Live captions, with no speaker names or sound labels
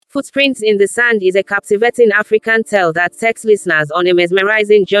Footprints in the Sand is a captivating African tale that takes listeners on a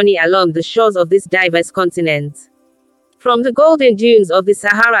mesmerizing journey along the shores of this diverse continent. From the golden dunes of the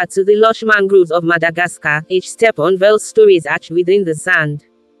Sahara to the lush mangroves of Madagascar, each step unveils stories etched within the sand.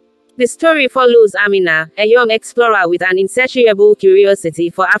 The story follows Amina, a young explorer with an insatiable curiosity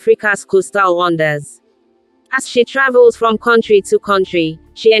for Africa's coastal wonders. As she travels from country to country,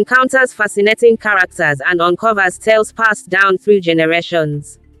 she encounters fascinating characters and uncovers tales passed down through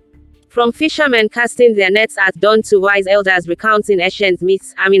generations. From fishermen casting their nets at dawn to wise elders recounting ancient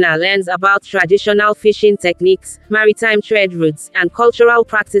myths, Amina learns about traditional fishing techniques, maritime trade routes, and cultural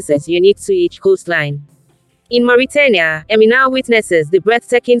practices unique to each coastline. In Mauritania, Amina witnesses the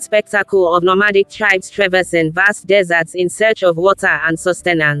breathtaking spectacle of nomadic tribes traversing vast deserts in search of water and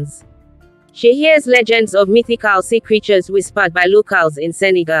sustenance. She hears legends of mythical sea creatures whispered by locals in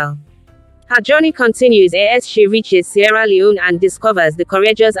Senegal. Her journey continues as she reaches Sierra Leone and discovers the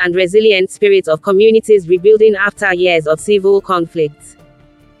courageous and resilient spirit of communities rebuilding after years of civil conflict.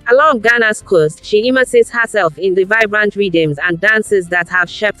 Along Ghana's coast, she immerses herself in the vibrant rhythms and dances that have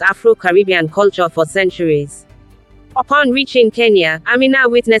shaped Afro-Caribbean culture for centuries. Upon reaching Kenya, Amina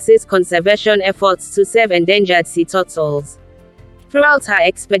witnesses conservation efforts to save endangered sea turtles. Throughout her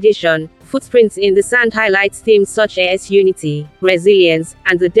expedition, Footprints in the Sand highlights themes such as unity, resilience,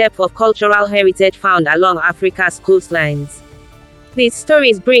 and the depth of cultural heritage found along Africa's coastlines. These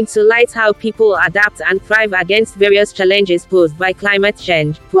stories bring to light how people adapt and thrive against various challenges posed by climate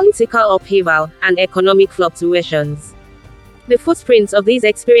change, political upheaval, and economic fluctuations. The footprints of these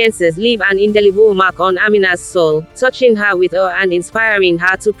experiences leave an indelible mark on Amina's soul, touching her with awe and inspiring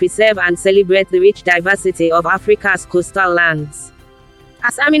her to preserve and celebrate the rich diversity of Africa's coastal lands.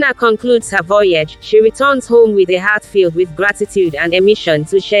 As Amina concludes her voyage, she returns home with a heart filled with gratitude and a mission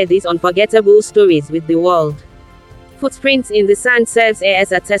to share these unforgettable stories with the world. Footprints in the Sand serves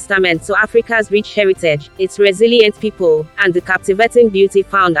as a testament to Africa's rich heritage, its resilient people, and the captivating beauty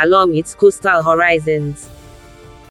found along its coastal horizons.